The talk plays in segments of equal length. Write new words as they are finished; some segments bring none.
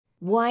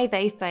Why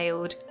They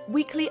Failed,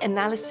 weekly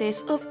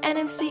analysis of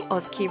NMC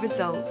OSCE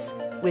results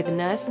with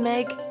Nurse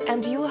Meg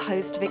and your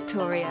host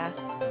Victoria.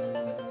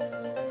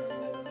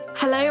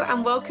 Hello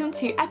and welcome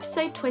to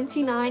episode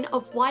 29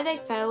 of Why They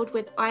Failed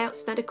with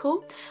IELTS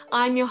Medical.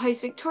 I'm your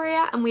host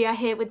Victoria and we are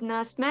here with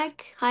Nurse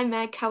Meg. Hi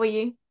Meg, how are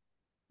you?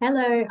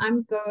 Hello,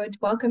 I'm good.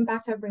 Welcome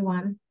back,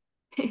 everyone.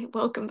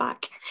 Welcome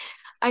back.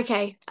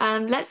 Okay,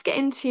 let's get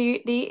into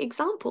the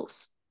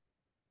examples.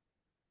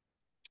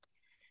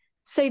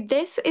 So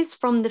this is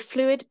from the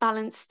fluid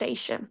balance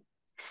station.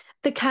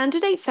 The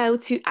candidate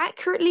failed to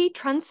accurately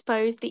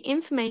transpose the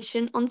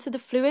information onto the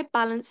fluid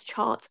balance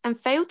chart and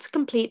failed to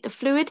complete the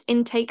fluid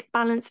intake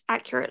balance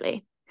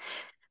accurately.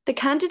 The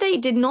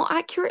candidate did not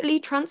accurately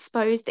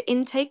transpose the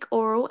intake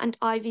oral and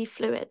IV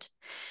fluid.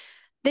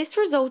 This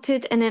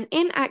resulted in an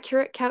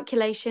inaccurate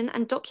calculation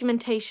and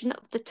documentation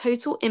of the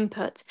total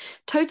input,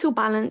 total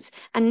balance,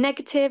 and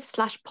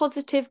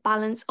negative/positive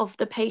balance of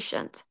the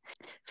patient.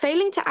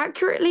 Failing to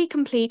accurately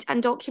complete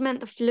and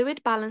document the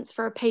fluid balance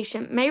for a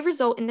patient may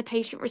result in the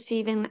patient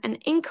receiving an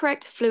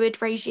incorrect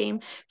fluid regime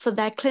for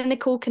their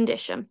clinical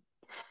condition.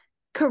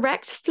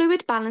 Correct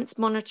fluid balance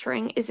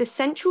monitoring is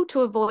essential to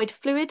avoid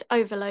fluid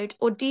overload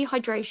or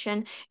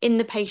dehydration in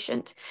the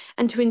patient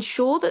and to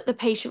ensure that the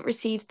patient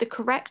receives the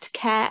correct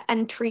care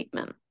and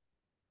treatment.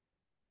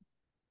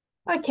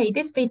 Okay,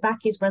 this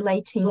feedback is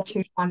relating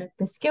to one of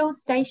the skills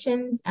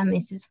stations, and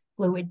this is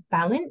fluid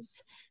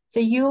balance. So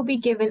you will be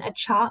given a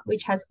chart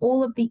which has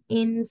all of the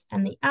ins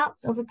and the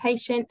outs of a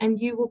patient, and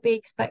you will be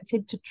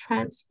expected to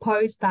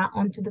transpose that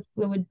onto the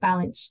fluid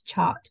balance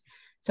chart.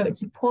 So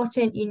it's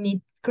important, you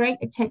need great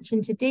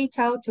attention to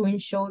detail to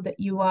ensure that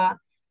you are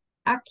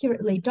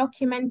accurately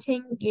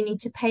documenting. You need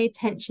to pay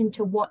attention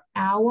to what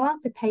hour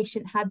the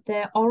patient had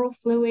their oral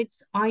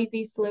fluids,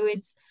 IV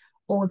fluids,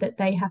 or that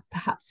they have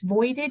perhaps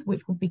voided,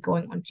 which will be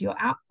going onto your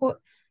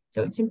output.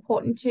 So it's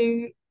important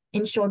to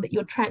ensure that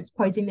you're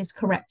transposing this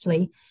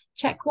correctly.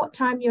 Check what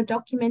time you're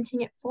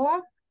documenting it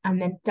for,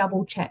 and then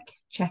double check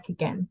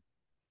again.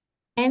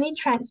 Any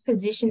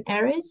transposition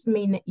errors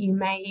mean that you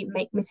may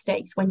make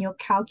mistakes when you're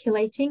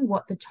calculating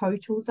what the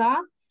totals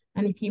are.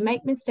 And if you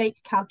make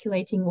mistakes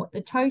calculating what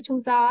the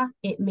totals are,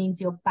 it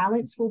means your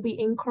balance will be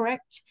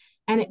incorrect.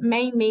 And it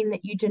may mean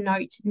that you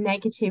denote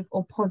negative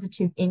or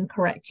positive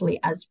incorrectly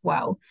as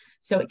well.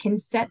 So it can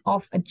set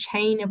off a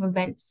chain of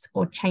events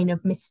or chain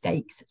of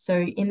mistakes.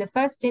 So in the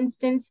first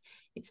instance,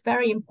 it's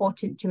very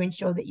important to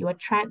ensure that you are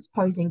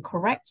transposing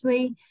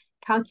correctly,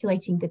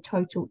 calculating the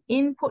total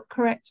input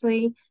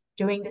correctly,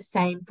 doing the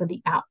same for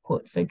the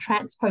output. So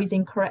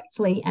transposing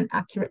correctly and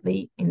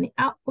accurately in the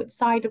output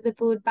side of the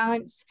fluid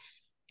balance,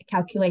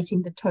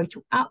 calculating the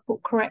total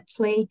output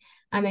correctly,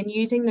 and then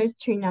using those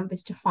two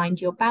numbers to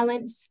find your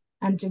balance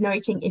and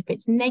denoting if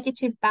it's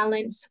negative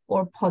balance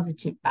or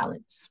positive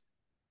balance.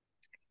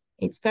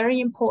 It's very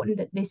important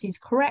that this is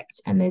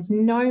correct and there's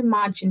no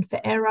margin for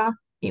error.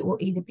 It will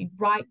either be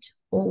right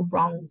or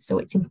wrong. So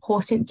it's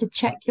important to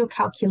check your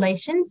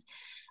calculations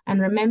and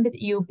remember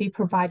that you'll be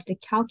provided a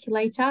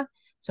calculator.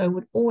 So I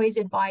would always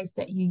advise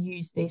that you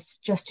use this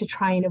just to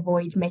try and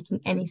avoid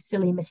making any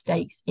silly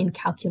mistakes in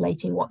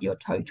calculating what your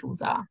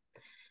totals are.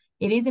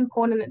 It is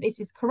important that this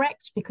is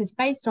correct because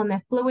based on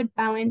their fluid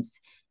balance,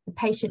 the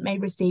patient may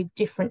receive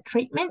different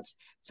treatment.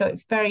 So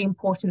it's very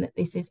important that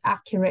this is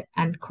accurate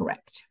and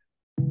correct.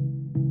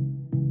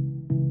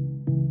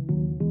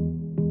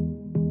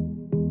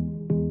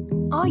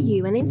 Are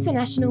you an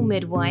international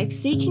midwife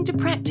seeking to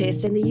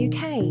practice in the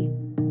UK?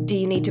 Do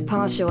you need to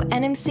pass your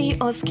NMC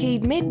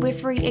OSCE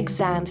midwifery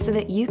exam so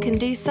that you can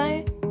do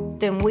so?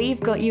 Then we've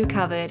got you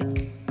covered.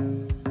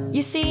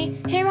 You see,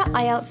 here at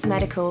IELTS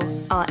Medical,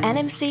 our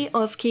NMC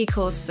OSCE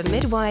course for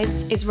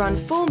midwives is run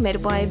for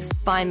midwives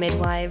by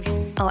midwives.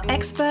 Our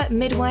expert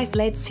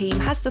midwife-led team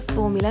has the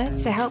formula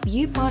to help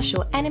you pass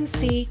your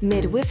NMC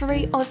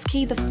midwifery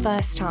OSCE the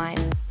first time,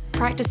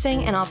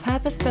 practicing in our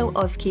purpose-built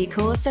OSCE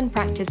course and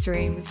practice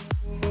rooms.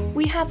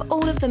 We have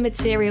all of the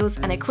materials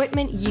and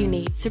equipment you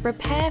need to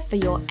prepare for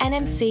your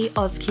NMC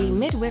OSCE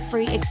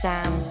midwifery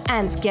exam.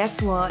 And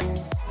guess what?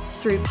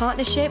 Through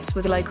partnerships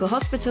with local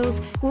hospitals,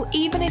 we'll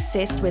even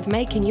assist with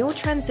making your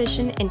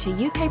transition into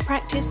UK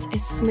practice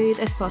as smooth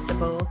as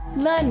possible.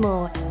 Learn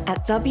more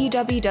at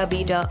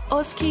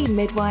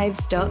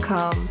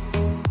www.oscemidwives.com.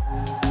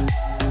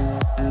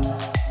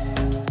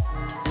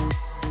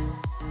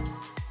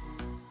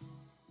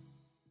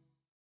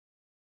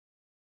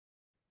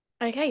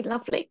 Okay,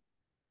 lovely.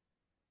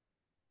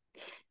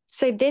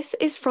 So this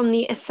is from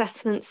the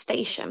assessment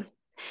station.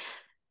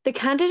 The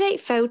candidate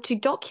failed to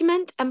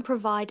document and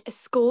provide a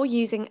score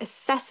using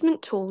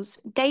assessment tools,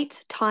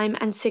 date, time,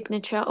 and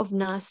signature of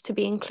nurse to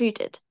be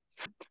included.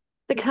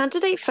 The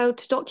candidate failed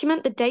to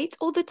document the date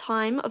or the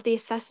time of the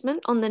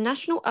assessment on the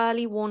National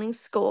Early Warning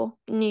Score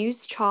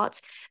news chart,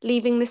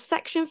 leaving the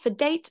section for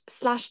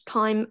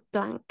date/time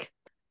blank.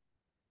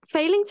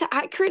 Failing to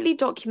accurately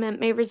document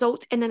may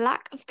result in a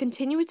lack of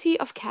continuity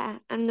of care,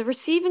 and the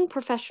receiving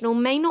professional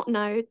may not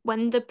know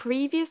when the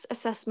previous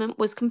assessment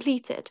was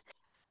completed.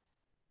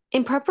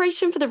 In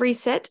preparation for the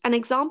reset, an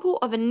example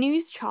of a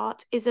news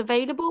chart is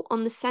available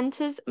on the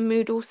Centre's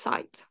Moodle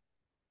site.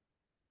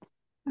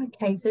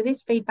 Okay, so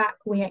this feedback,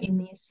 we are in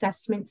the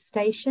assessment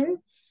station.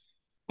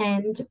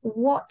 And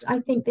what I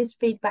think this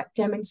feedback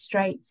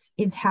demonstrates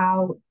is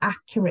how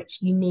accurate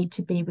you need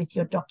to be with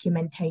your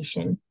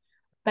documentation.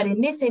 But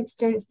in this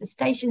instance, the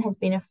station has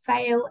been a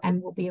fail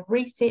and will be a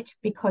reset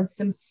because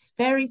some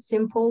very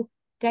simple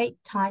date,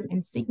 time,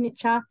 and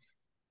signature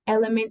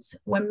elements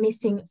were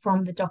missing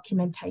from the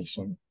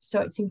documentation.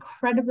 So it's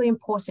incredibly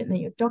important that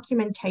your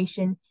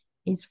documentation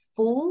is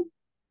full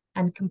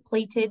and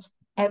completed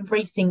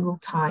every single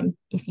time.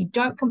 If you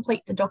don't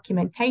complete the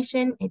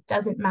documentation, it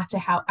doesn't matter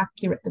how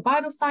accurate the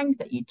vital signs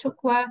that you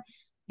took were.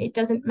 It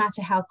doesn't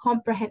matter how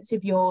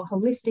comprehensive your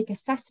holistic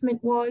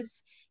assessment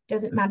was. It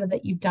doesn't matter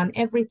that you've done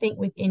everything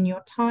within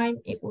your time.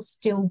 It will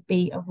still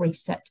be a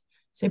reset.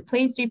 So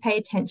please do pay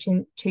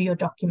attention to your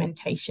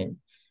documentation.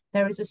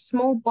 There is a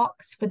small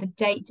box for the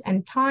date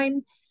and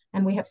time,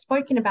 and we have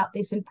spoken about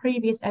this in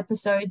previous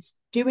episodes.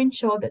 Do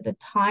ensure that the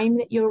time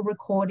that you're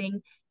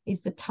recording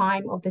is the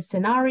time of the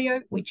scenario,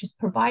 which is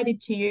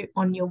provided to you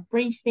on your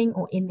briefing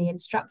or in the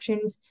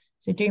instructions.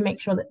 So do make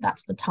sure that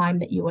that's the time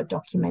that you are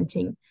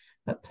documenting.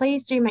 But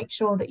please do make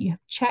sure that you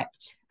have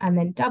checked and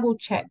then double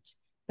checked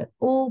that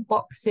all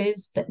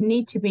boxes that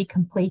need to be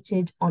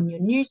completed on your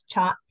news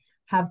chart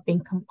have been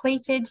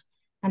completed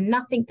and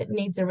nothing that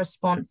needs a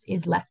response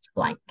is left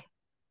blank.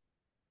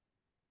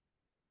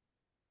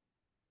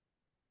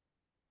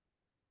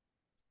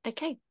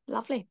 Okay,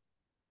 lovely.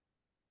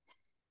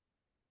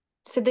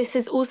 So this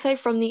is also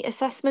from the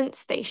assessment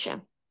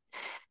station.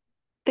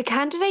 The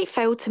candidate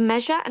failed to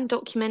measure and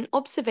document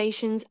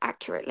observations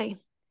accurately.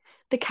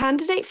 The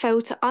candidate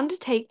failed to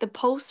undertake the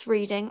pulse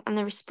reading and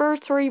the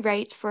respiratory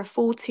rate for a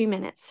full 2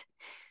 minutes.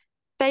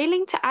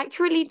 Failing to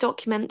accurately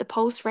document the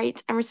pulse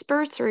rate and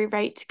respiratory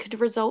rate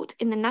could result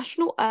in the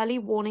National Early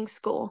Warning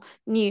Score,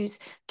 NEWS,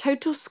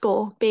 total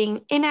score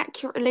being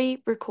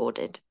inaccurately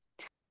recorded.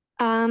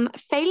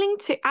 Failing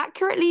to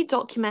accurately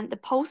document the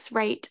pulse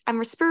rate and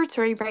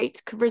respiratory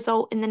rate could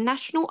result in the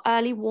National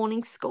Early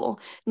Warning Score,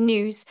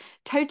 NEWS,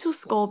 total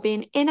score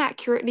being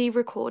inaccurately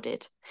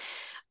recorded.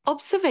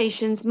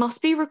 Observations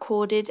must be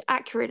recorded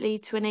accurately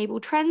to enable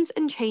trends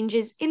and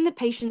changes in the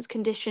patient's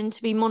condition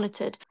to be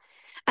monitored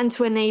and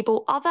to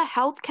enable other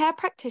healthcare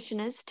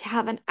practitioners to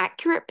have an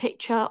accurate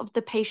picture of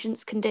the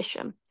patient's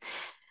condition.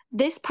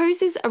 This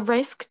poses a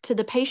risk to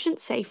the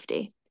patient's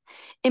safety.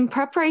 In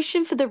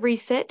preparation for the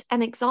reset,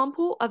 an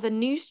example of a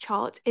news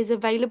chart is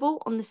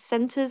available on the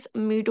Centre's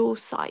Moodle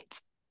site.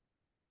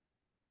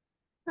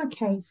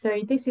 Okay,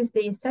 so this is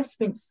the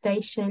assessment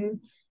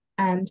station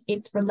and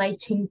it's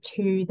relating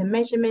to the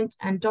measurement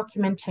and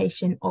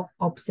documentation of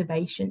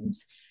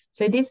observations.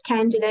 So this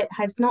candidate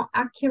has not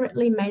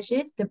accurately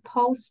measured the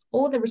pulse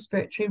or the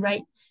respiratory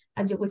rate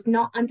as it was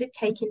not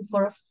undertaken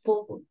for a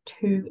full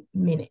 2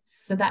 minutes.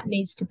 So that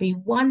needs to be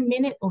 1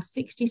 minute or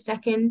 60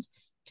 seconds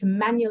to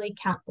manually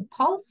count the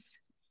pulse,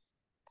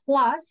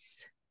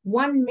 plus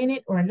 1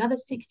 minute or another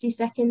 60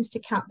 seconds to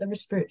count the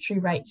respiratory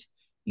rate.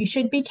 You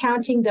should be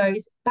counting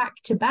those back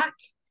to back,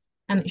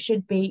 and it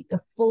should be the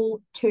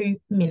full 2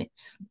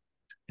 minutes.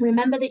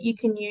 Remember that you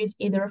can use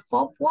either a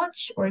fob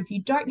watch, or if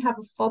you don't have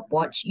a fob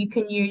watch, you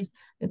can use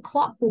the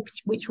clock,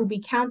 which will be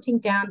counting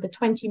down the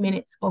 20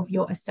 minutes of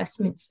your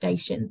assessment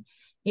station.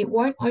 It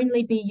won't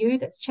only be you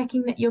that's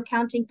checking that you're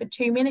counting for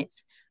 2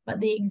 minutes, but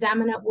the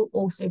examiner will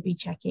also be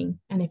checking.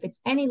 And if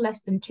it's any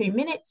less than 2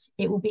 minutes,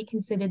 it will be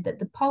considered that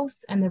the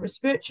pulse and the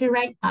respiratory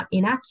rate are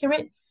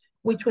inaccurate,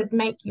 which would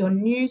make your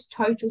news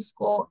total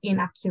score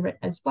inaccurate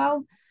as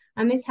well.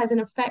 And this has an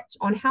effect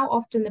on how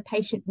often the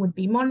patient would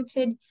be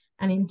monitored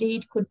and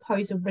indeed could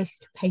pose a risk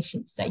to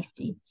patient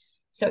safety.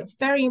 So it's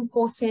very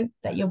important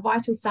that your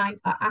vital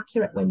signs are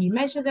accurate when you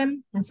measure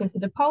them. And so for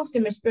the pulse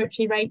and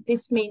respiratory rate,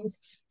 this means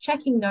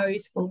checking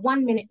those for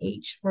 1 minute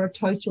each for a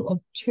total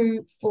of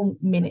 2 full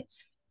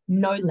minutes,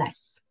 no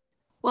less.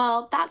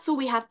 Well, that's all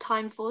we have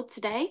time for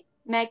today.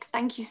 Meg,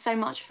 thank you so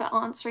much for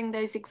answering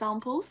those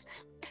examples.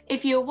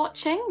 If you're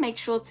watching, make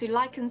sure to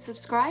like and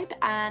subscribe,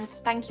 and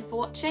thank you for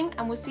watching,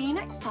 and we'll see you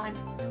next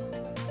time.